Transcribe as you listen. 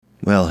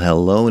Well,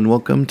 hello and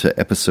welcome to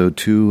episode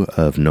 2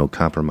 of No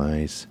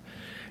Compromise.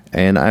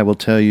 And I will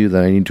tell you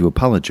that I need to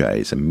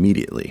apologize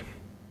immediately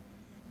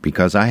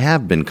because I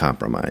have been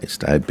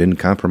compromised. I've been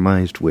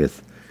compromised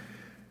with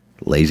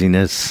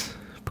laziness,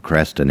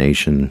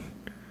 procrastination,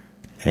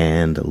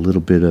 and a little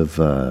bit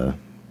of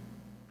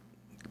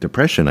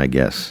depression, I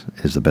guess,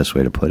 is the best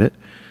way to put it.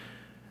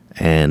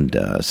 And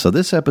so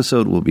this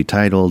episode will be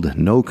titled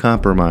No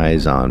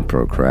Compromise on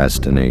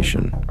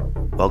Procrastination.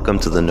 Welcome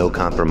to the No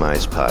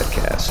Compromise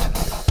podcast.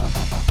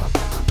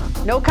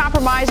 No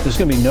compromise. There's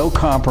going to be no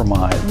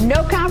compromise.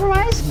 No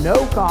compromise?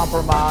 No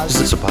compromise.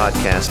 This is a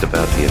podcast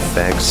about the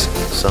effects,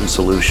 some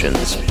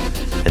solutions,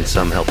 and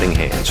some helping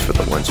hands for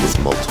the ones with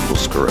multiple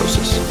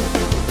sclerosis.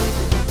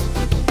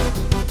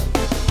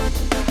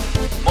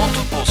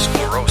 Multiple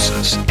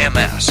sclerosis,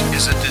 MS,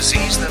 is a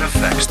disease that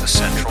affects the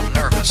central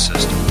nervous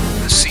system,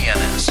 the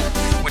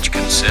CNS, which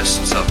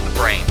consists of the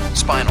brain,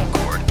 spinal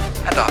cord,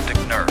 and optic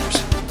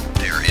nerves.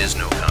 There is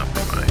no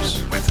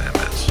compromise with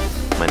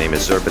MS. My name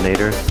is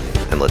Zerbinator,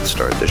 and let's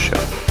start the show.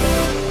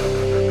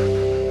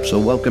 So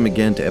welcome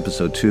again to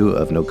episode 2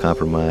 of No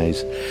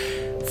Compromise.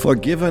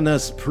 Forgiven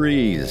us,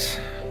 please,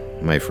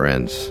 my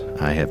friends.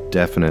 I have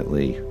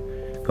definitely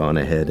gone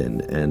ahead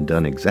and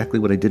done exactly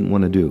what I didn't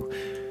want to do,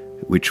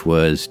 which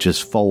was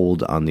just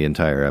fold on the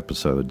entire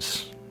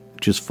episodes.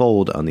 Just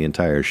fold on the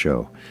entire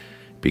show,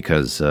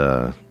 because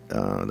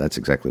that's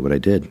exactly what I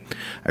did.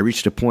 I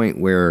reached a point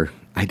where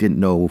I didn't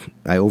know,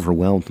 I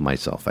overwhelmed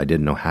myself. I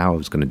didn't know how I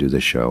was going to do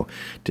this show.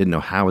 Didn't know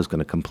how I was going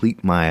to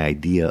complete my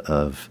idea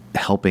of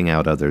helping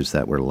out others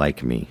that were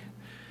like me.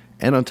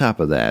 And on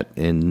top of that,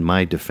 in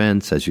my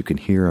defense, as you can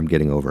hear, I'm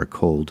getting over a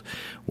cold.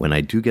 When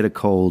I do get a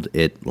cold,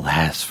 it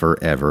lasts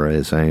forever,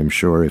 as I am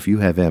sure if you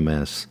have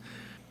MS,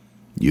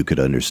 you could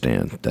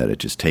understand that it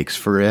just takes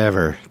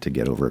forever to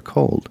get over a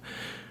cold.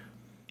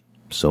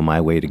 So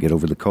my way to get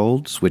over the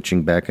cold,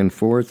 switching back and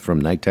forth from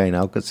nighttime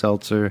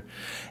Alka-Seltzer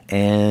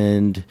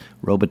and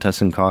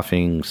Robitussin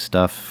coughing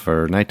stuff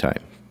for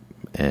nighttime.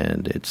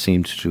 And it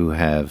seems to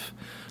have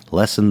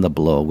lessened the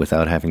blow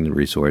without having to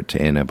resort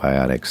to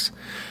antibiotics.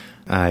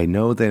 I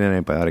know that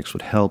antibiotics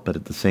would help, but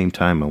at the same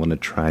time, I want to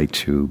try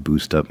to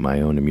boost up my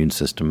own immune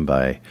system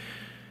by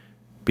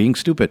being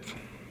stupid,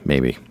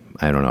 maybe.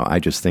 I don't know. I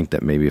just think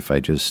that maybe if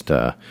I just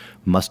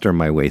muster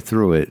my way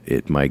through it,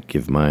 it might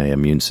give my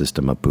immune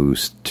system a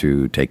boost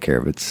to take care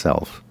of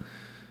itself.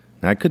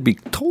 Now, I could be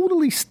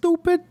totally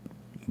stupid,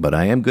 but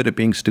I am good at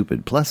being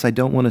stupid. Plus, I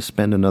don't want to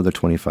spend another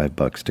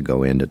 $25 to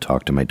go in to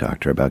talk to my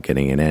doctor about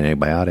getting an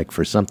antibiotic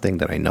for something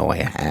that I know I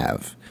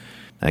have.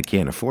 I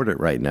can't afford it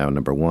right now,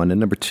 number one. And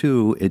number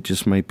two, it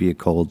just might be a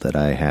cold that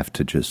I have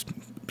to just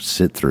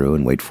sit through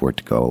and wait for it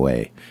to go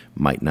away.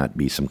 Might not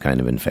be some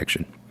kind of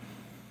infection.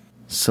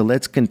 So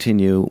let's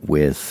continue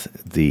with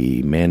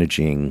the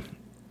managing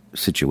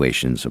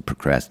situations of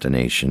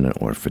procrastination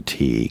or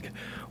fatigue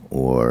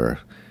or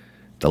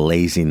the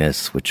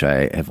laziness, which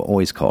I have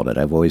always called it.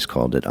 I've always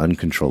called it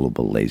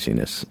uncontrollable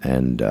laziness.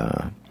 And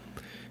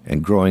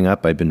growing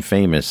up, I've been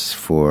famous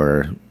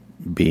for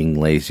being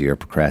lazy or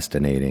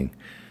procrastinating,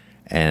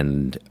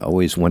 and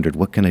always wondered,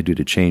 what can I do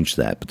to change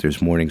that? But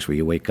there's mornings where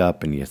you wake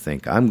up and you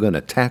think, I'm going to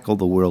tackle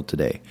the world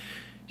today.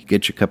 You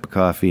get your cup of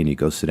coffee and you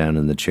go sit down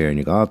in the chair and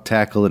you go, I'll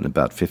tackle it in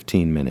about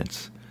 15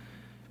 minutes.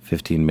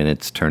 15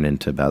 minutes turn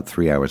into about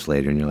 3 hours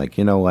later and you're like,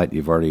 you know what?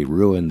 You've already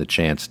ruined the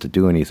chance to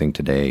do anything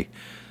today.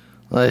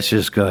 Let's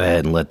just go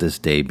ahead and let this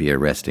day be a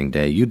resting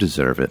day. You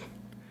deserve it.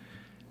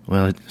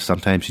 Well,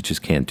 sometimes you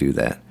just can't do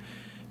that.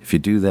 If you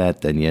do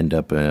that, then you end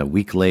up a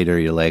week later,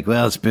 you're like,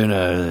 well, it's been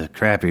a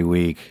crappy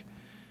week.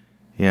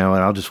 You know,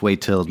 and I'll just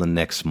wait till the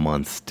next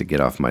month to get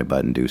off my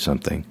butt and do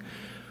something.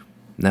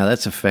 Now,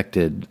 that's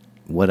affected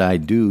what I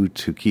do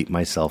to keep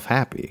myself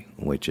happy,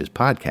 which is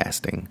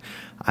podcasting.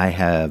 I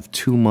have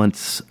 2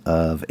 months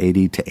of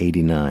 80 to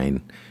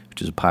 89,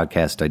 which is a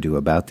podcast I do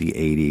about the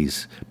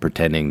 80s,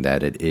 pretending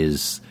that it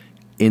is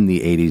in the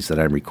 80s that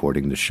I'm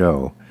recording the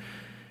show.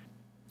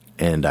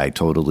 And I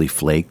totally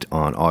flaked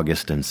on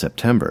August and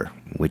September,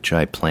 which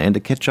I plan to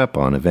catch up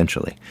on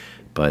eventually.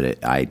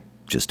 But I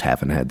just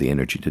haven't had the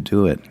energy to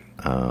do it.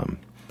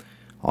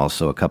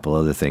 Also, a couple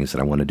other things that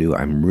I want to do.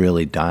 I'm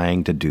really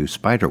dying to do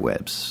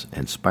spiderwebs,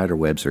 and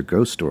spiderwebs are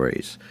ghost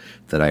stories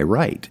that I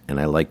write, and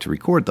I like to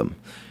record them.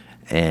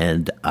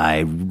 And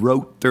I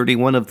wrote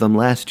 31 of them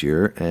last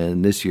year,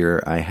 and this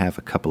year I have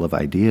a couple of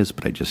ideas,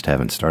 but I just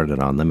haven't started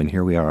on them. And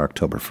here we are,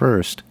 October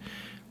 1st.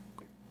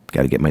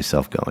 Got to get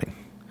myself going.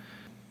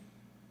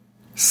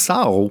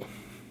 So,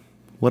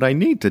 what I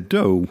need to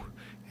do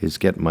is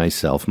get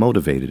myself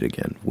motivated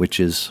again, which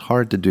is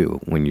hard to do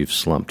when you've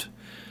slumped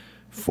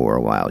for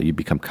a while. You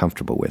become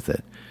comfortable with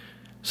it.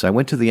 So I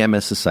went to the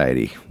MS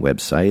Society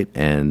website,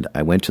 and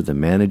I went to the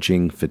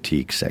Managing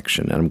Fatigue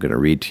section, and I'm going to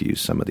read to you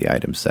some of the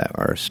items that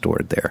are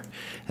stored there.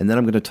 And then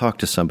I'm going to talk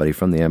to somebody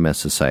from the MS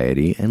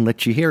Society and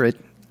let you hear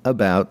it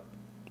about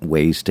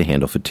ways to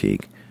handle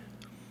fatigue.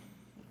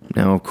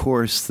 Now, of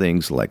course,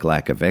 things like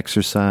lack of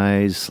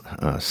exercise,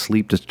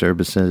 sleep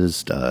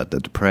disturbances, the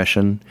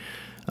depression,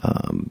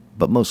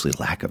 but mostly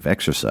lack of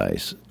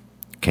exercise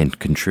can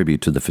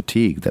contribute to the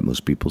fatigue that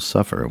most people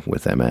suffer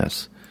with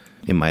MS.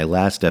 In my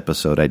last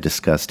episode, I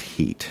discussed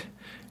heat,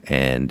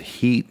 and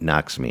heat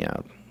knocks me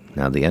out.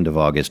 Now, the end of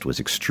August was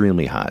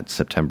extremely hot.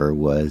 September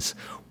was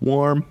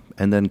warm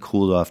and then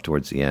cooled off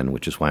towards the end,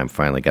 which is why I'm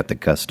finally got the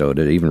gusto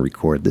to even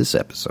record this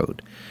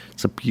episode.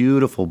 It's a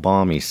beautiful,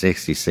 balmy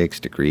 66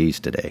 degrees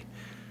today.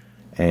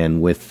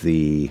 And with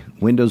the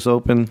windows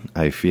open,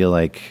 I feel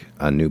like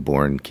a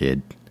newborn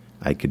kid.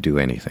 I could do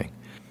anything.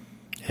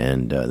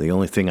 And the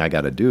only thing I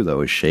got to do,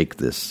 though, is shake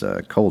this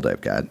cold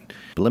I've got.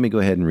 But let me go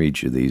ahead and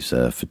read you these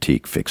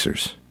fatigue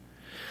fixers.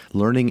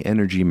 Learning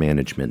energy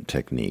management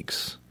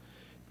techniques.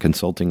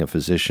 Consulting a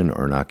physician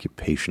or an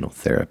occupational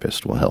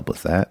therapist will help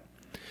with that.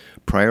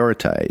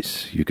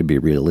 Prioritize. You can be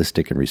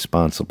realistic and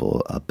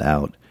responsible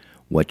about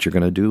what you're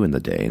going to do in the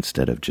day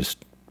instead of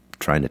just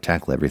trying to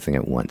tackle everything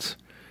at once,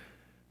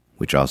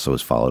 which also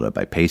is followed up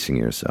by pacing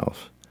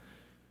yourself.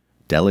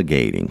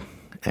 Delegating.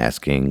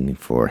 Asking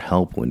for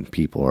help when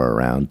people are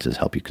around to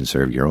help you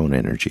conserve your own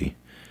energy.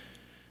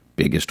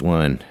 Biggest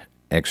one,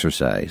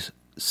 exercise.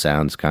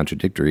 Sounds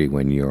contradictory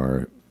when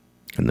you're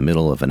in the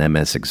middle of an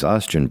MS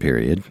exhaustion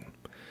period,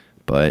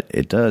 but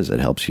it does. It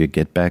helps you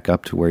get back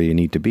up to where you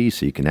need to be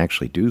so you can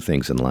actually do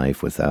things in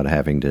life without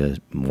having to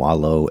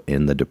wallow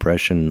in the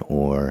depression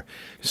or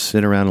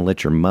sit around and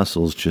let your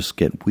muscles just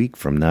get weak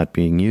from not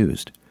being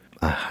used.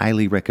 I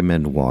highly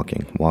recommend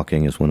walking.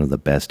 Walking is one of the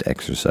best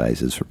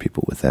exercises for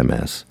people with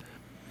MS.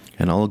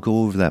 And I'll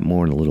go over that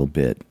more in a little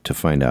bit to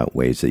find out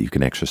ways that you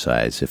can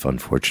exercise if,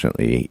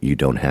 unfortunately, you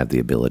don't have the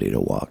ability to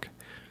walk.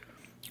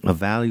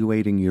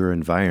 Evaluating your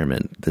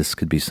environment. This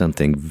could be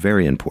something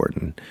very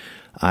important.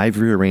 I've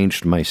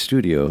rearranged my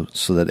studio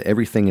so that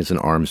everything is in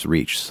arm's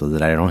reach so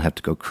that I don't have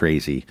to go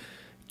crazy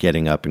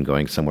getting up and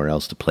going somewhere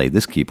else to play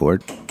this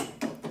keyboard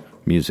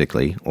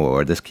musically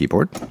or this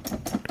keyboard.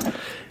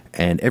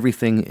 And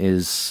everything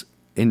is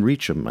in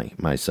reach of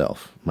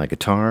myself. My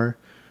guitar,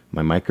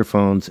 my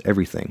microphones,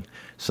 everything.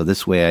 So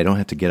this way I don't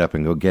have to get up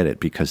and go get it,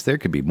 because there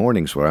could be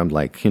mornings where I'm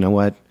like, you know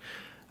what?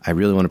 I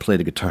really want to play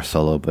the guitar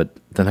solo, but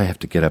then I have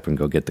to get up and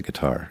go get the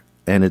guitar.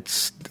 And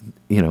it's,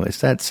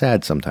 it's that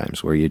sad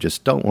sometimes where you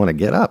just don't want to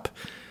get up.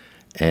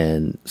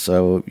 And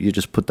so you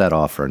just put that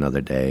off for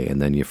another day,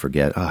 and then you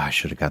forget, I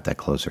should have got that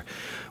closer.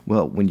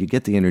 Well, when you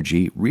get the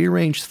energy,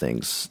 rearrange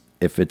things.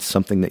 If it's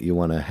something that you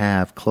want to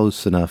have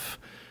close enough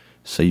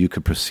so you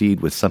could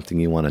proceed with something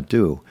you want to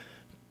do,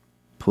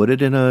 put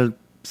it in a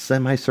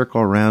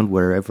semicircle around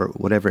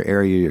whatever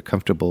area you're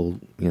comfortable,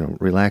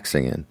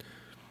 relaxing in.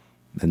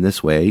 And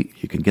this way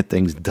you can get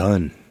things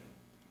done.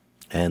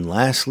 And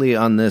lastly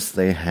on this,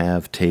 they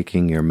have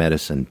taking your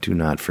medicine. Do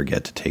not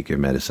forget to take your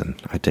medicine.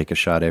 I take a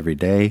shot every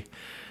day.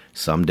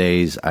 Some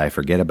days I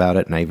forget about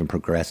it and I even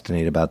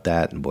procrastinate about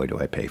that, and boy, do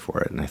I pay for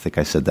it. And I think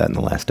I said that in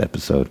the last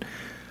episode.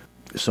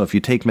 So if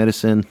you take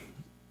medicine,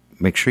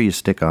 make sure you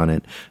stick on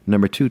it.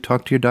 Number 2,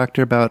 talk to your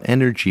doctor about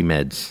energy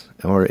meds,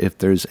 or if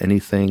there's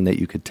anything that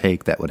you could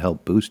take that would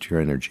help boost your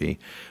energy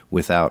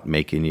without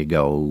making you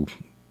go,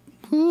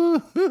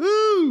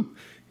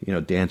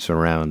 dance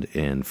around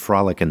and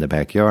frolic in the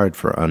backyard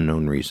for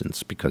unknown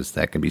reasons, because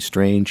that can be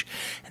strange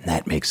and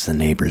that makes the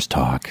neighbors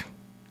talk.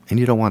 And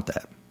you don't want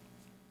that.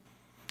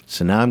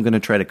 So now I'm going to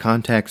try to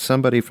contact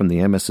somebody from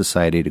the MS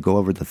Society to go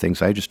over the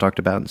things I just talked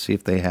about and see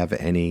if they have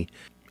any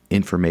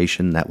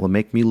information that will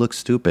make me look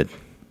stupid.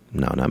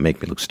 No, not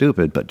make me look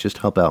stupid, but just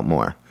help out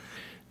more.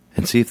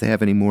 And see if they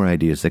have any more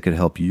ideas that could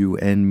help you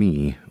and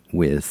me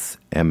with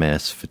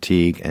MS,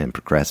 fatigue, and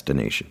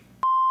procrastination.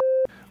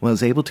 Well, I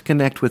was able to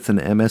connect with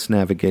an MS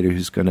navigator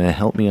who's going to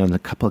help me on a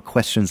couple of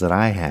questions that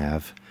I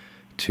have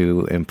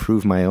to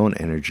improve my own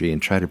energy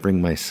and try to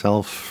bring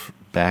myself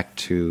back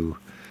to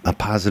a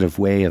positive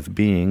way of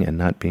being and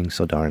not being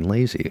so darn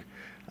lazy.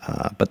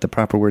 But the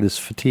proper word is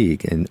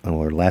fatigue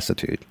or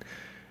lassitude,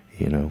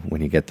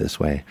 when you get this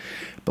way.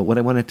 But what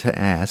I wanted to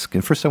ask,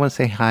 and first I want to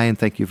say hi and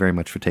thank you very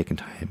much for taking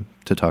time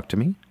to talk to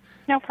me.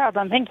 No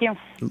problem. Thank you.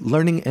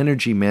 Learning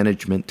energy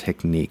management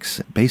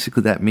techniques.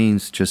 Basically, that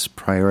means just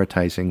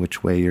prioritizing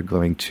which way you're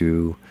going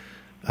to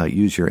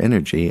use your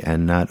energy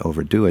and not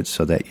overdo it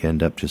so that you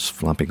end up just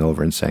flumping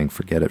over and saying,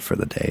 forget it for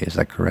the day. Is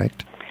that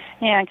correct?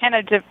 Yeah, kind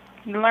of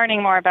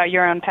learning more about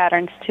your own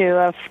patterns, too,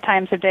 of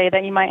times of day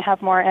that you might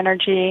have more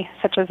energy,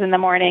 such as in the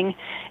morning,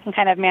 and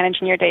kind of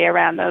managing your day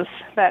around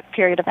that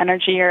period of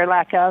energy or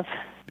lack of.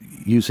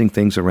 Using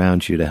things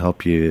around you to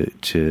help you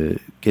to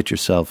get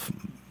yourself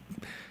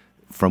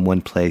from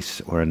one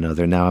place or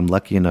another. Now, I'm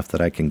lucky enough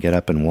that I can get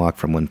up and walk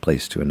from one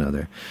place to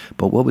another.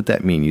 But what would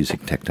that mean, using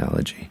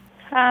technology?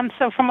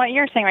 So from what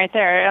you're saying right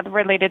there,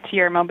 related to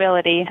your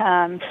mobility,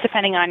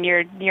 depending on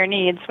your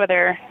needs,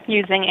 whether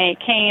using a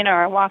cane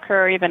or a walker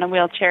or even a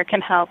wheelchair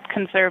can help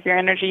conserve your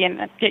energy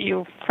and get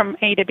you from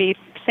A to B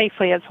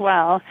safely as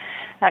well.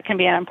 That can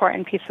be an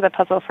important piece of the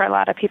puzzle for a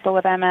lot of people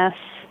with MS.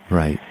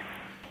 Right.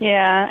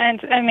 Yeah,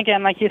 and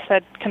again, like you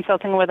said,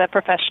 consulting with a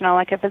professional,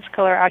 like a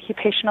physical or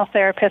occupational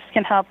therapist,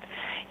 can help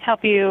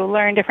you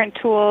learn different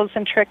tools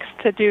and tricks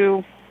to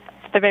do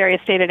the various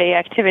day-to-day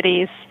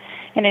activities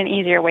in an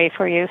easier way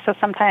for you. So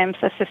sometimes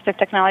assistive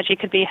technology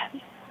could be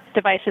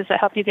devices that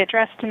help you get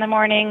dressed in the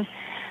morning.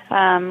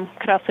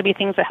 Could also be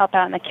things that help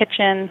out in the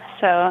kitchen.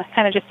 So it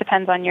kind of just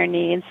depends on your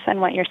needs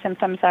and what your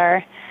symptoms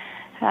are.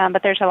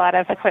 But there's a lot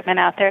of equipment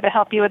out there to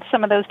help you with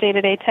some of those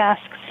day-to-day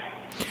tasks.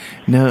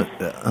 Now,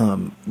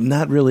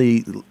 not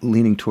really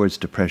leaning towards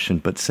depression,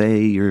 but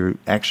say you're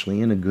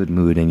actually in a good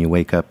mood and you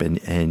wake up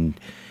and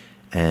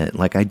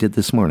like I did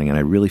this morning, and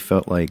I really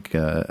felt like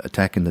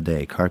attacking the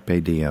day,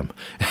 carpe diem,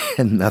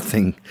 and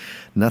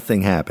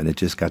nothing happened. It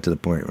just got to the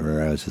point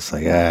where I was just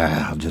like,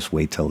 I'll just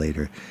wait till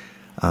later.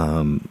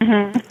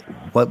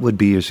 What would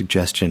be your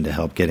suggestion to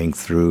help getting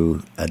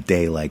through a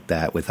day like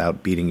that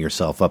without beating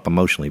yourself up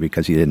emotionally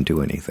because you didn't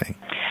do anything?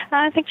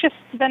 I think just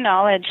the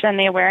knowledge and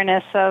the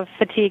awareness of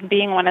fatigue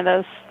being one of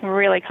those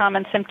really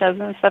common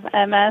symptoms of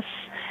MS.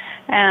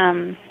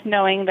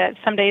 Knowing that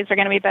some days are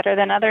going to be better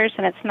than others,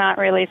 and it's not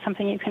really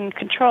something you can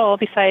control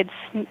besides,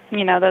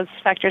 those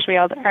factors we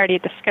already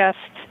discussed.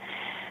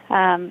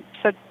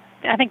 So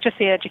I think just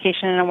the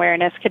education and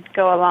awareness could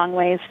go a long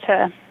ways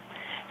to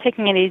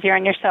taking it easier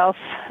on yourself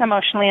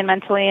emotionally and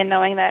mentally, and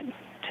knowing that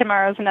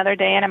tomorrow's another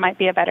day and it might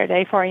be a better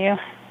day for you.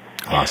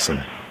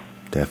 Awesome.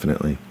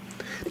 Definitely.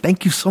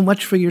 Thank you so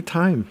much for your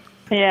time.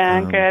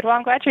 Yeah, good. Well,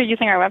 I'm glad you're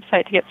using our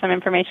website to get some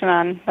information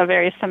on the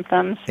various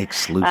symptoms.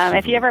 Exclusively.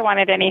 If you ever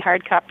wanted any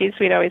hard copies,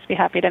 we'd always be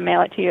happy to mail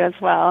it to you as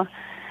well.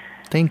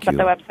 Thank you. But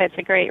the website's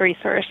a great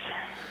resource.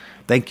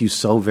 Thank you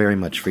so very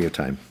much for your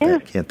time. Yeah. I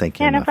can't thank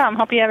you Yeah, enough. no problem.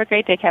 Hope you have a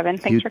great day, Kevin.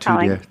 Thanks for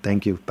calling. You too, dear.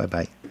 Thank you.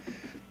 Bye-bye.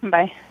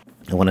 Bye.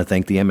 I want to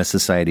thank the MS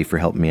Society for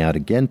helping me out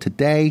again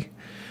today,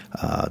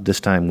 this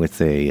time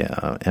with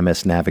a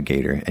MS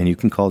Navigator. And you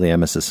can call the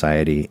MS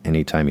Society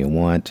anytime you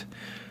want.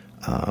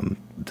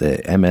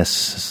 The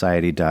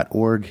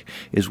mssociety.org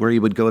is where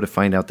you would go to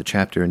find out the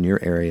chapter in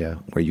your area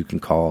where you can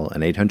call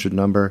an 800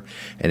 number.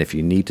 And if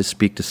you need to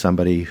speak to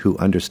somebody who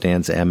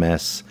understands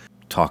MS,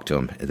 talk to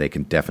them. They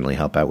can definitely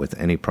help out with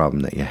any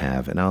problem that you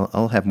have. And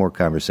I'll have more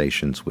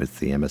conversations with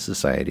the MS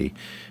Society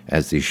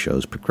as these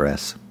shows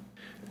progress.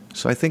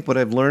 So I think what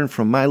I've learned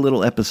from my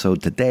little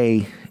episode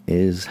today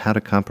is how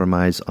to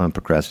compromise on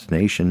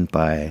procrastination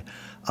by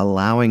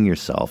allowing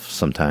yourself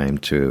some time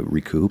to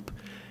recoup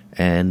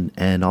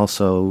and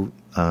also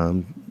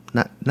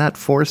not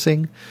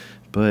forcing,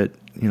 but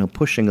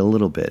pushing a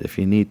little bit if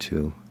you need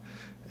to,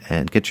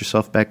 and get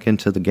yourself back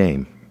into the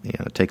game.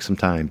 Take some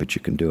time, but you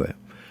can do it.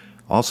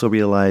 Also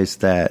realize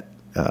that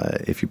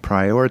if you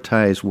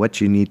prioritize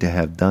what you need to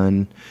have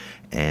done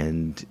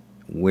and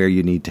where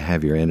you need to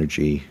have your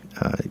energy,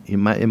 it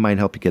might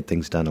help you get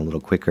things done a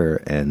little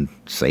quicker and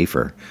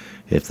safer,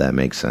 if that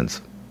makes sense.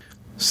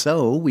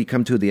 So we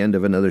come to the end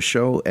of another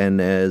show,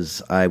 and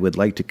as I would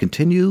like to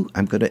continue,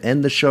 I'm going to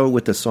end the show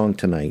with a song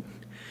tonight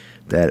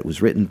that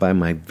was written by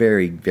my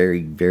very,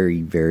 very,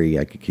 very, very,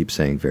 I could keep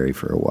saying very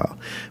for a while,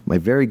 my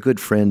very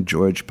good friend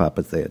George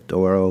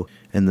Papatheodoro,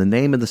 and the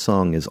name of the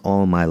song is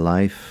All My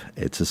Life.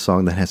 It's a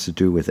song that has to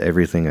do with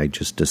everything I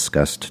just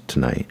discussed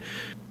tonight.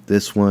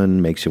 This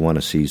one makes you want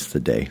to seize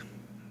the day.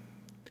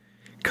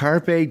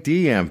 Carpe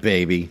diem,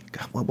 baby.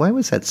 God, why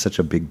was that such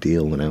a big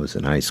deal when I was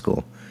in high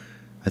school?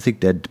 I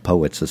think Dead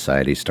Poets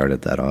Society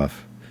started that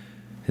off.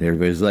 And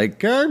everybody's like,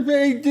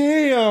 Carpe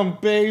diem,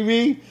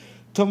 baby.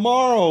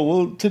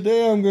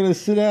 Today I'm going to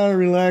sit down and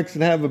relax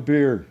and have a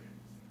beer.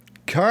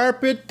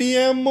 Carpe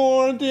diem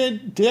more,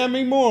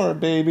 demi more,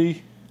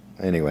 baby.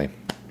 Anyway,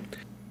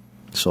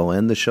 so I'll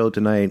end the show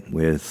tonight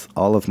with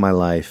All of My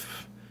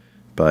Life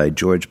by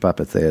George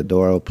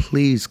Papatheodoro.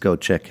 Please go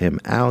check him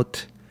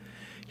out.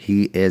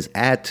 He is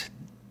at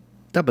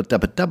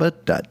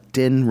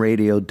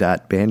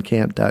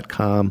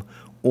www.dinradio.bandcamp.com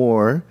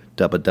or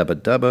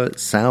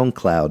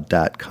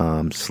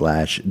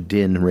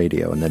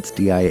www.soundcloud.com/dinradio, and that's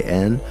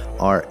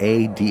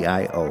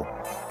DINRADIO.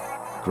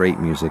 Great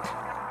music,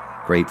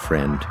 great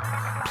friend.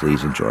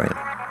 Please enjoy it.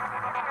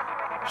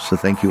 So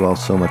thank you all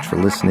so much for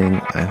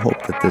listening. I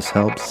hope that this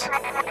helps.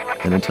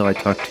 And until I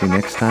talk to you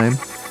next time,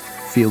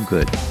 feel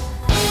good.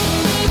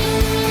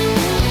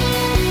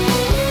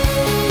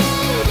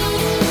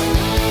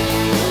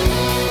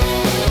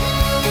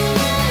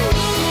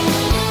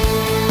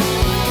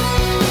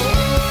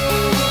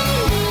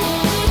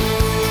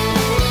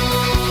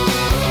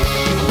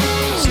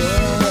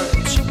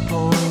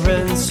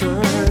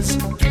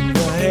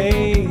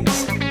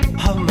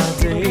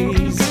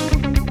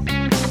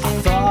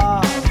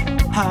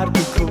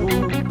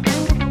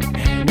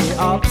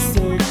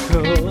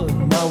 Obstacle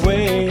in my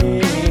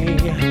way.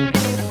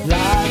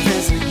 Life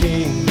is a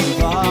game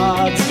of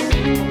odds.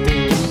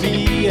 They can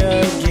be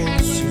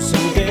against you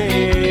some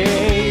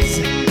days.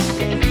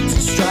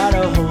 Just try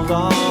to hold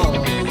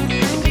on,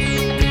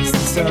 'cause the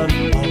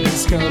sun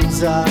always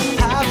comes up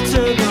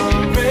after the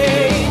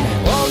rain.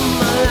 All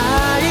my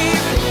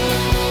life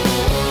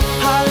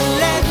I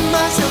let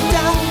myself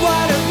down,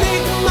 what a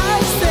big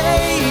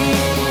mistake.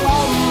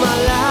 All my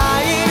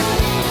life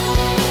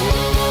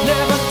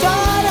never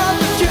thought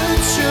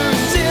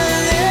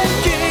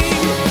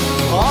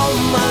all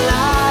my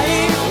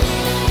life,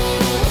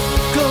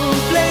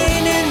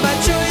 complaining by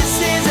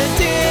choices I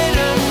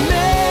didn't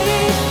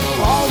make.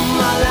 All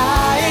my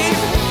life,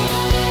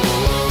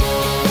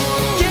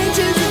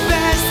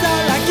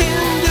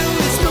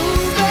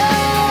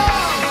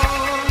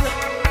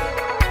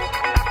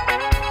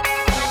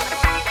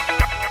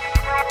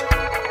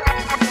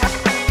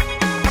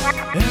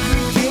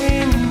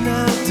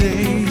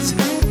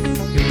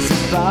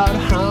 out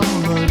how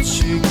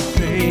much you get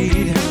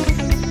paid.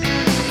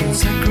 And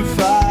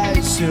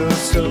sacrifice your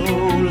soul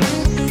for a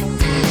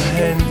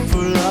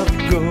handful of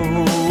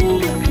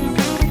gold.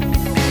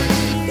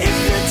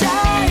 If your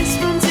dies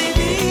from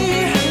TV,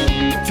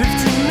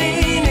 15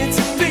 minutes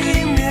of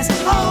fame is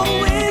all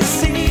we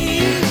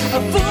see. A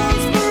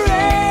fool's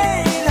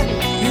parade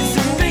is a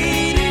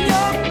fate in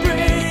your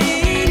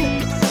brain.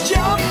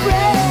 Your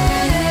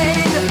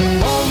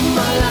brain. All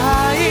my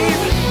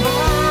life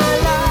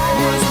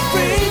was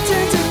afraid to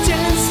take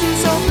chances.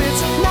 Hope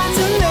it's not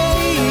too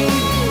late.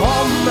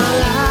 All my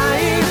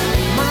life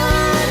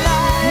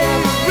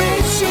never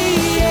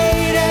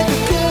appreciated the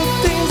good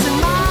things in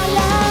my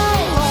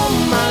life. All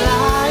my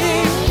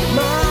life,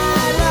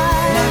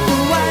 like the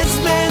wise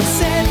man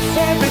said,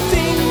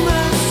 everything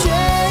must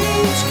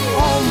change.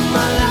 All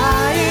my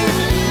life,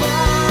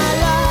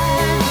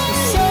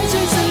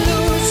 searching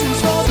solutions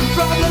for the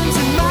problems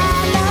in my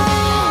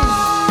life.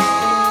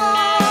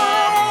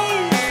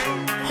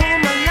 All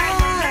my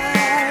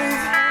life.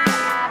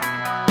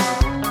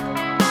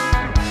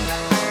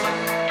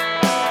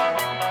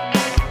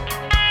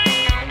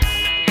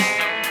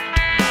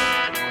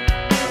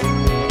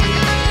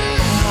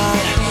 I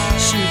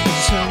should be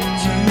telling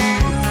you,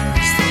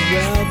 it's the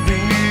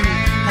well-being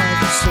of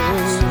your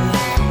soul.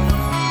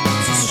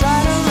 So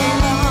stride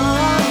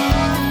along,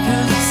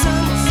 'cause the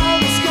sun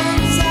always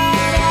comes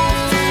out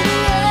after the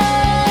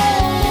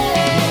rain.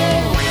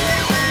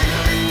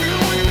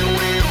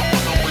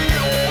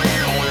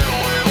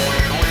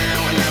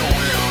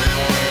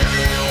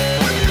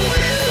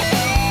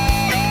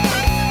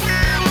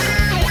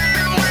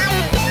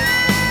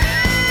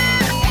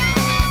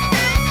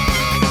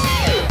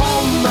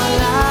 All my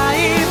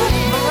life,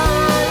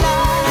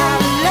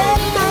 I've let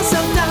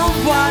myself down,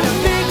 what a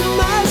big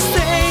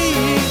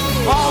mistake.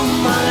 All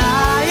my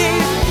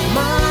life,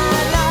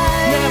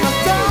 never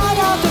thought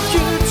of the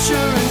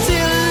future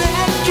until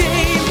it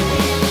came.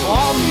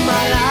 All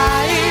my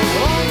life,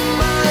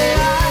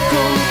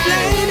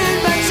 complaining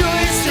about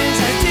choices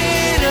I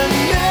didn't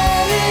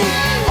make.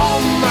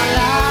 All my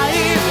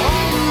life,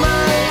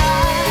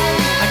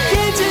 I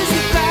can't change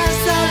the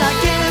past, all I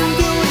can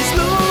do is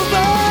move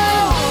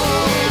on.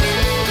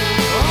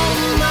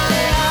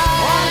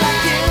 All I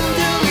can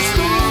do is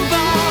move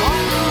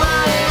on.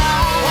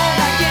 All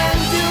I can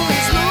do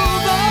is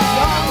move on.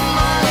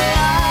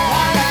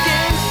 All I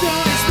can do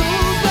is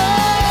move on.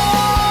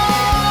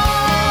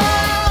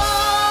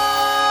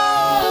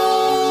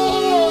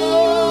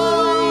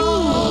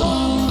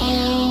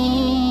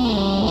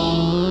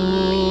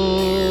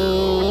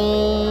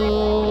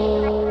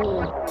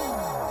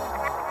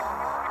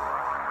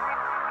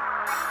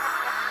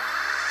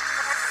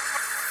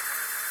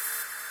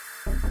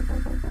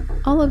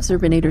 All of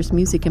Zerbinator's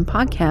music and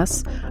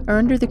podcasts are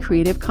under the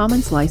Creative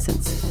Commons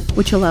license,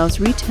 which allows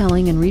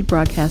retelling and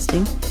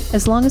rebroadcasting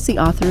as long as the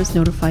author is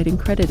notified and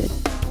credited.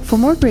 For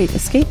more great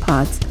escape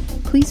pods,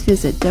 please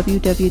visit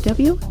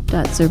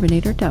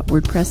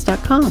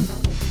www.zerbinator.wordpress.com.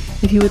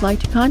 If you would like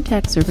to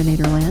contact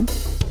Zerbinatorland,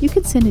 you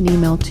can send an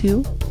email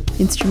to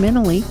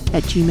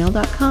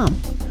instrumentally@gmail.com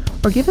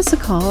or give us a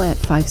call at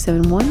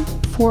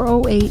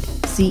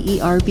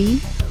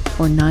 571-408-ZERB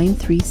or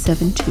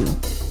 9372.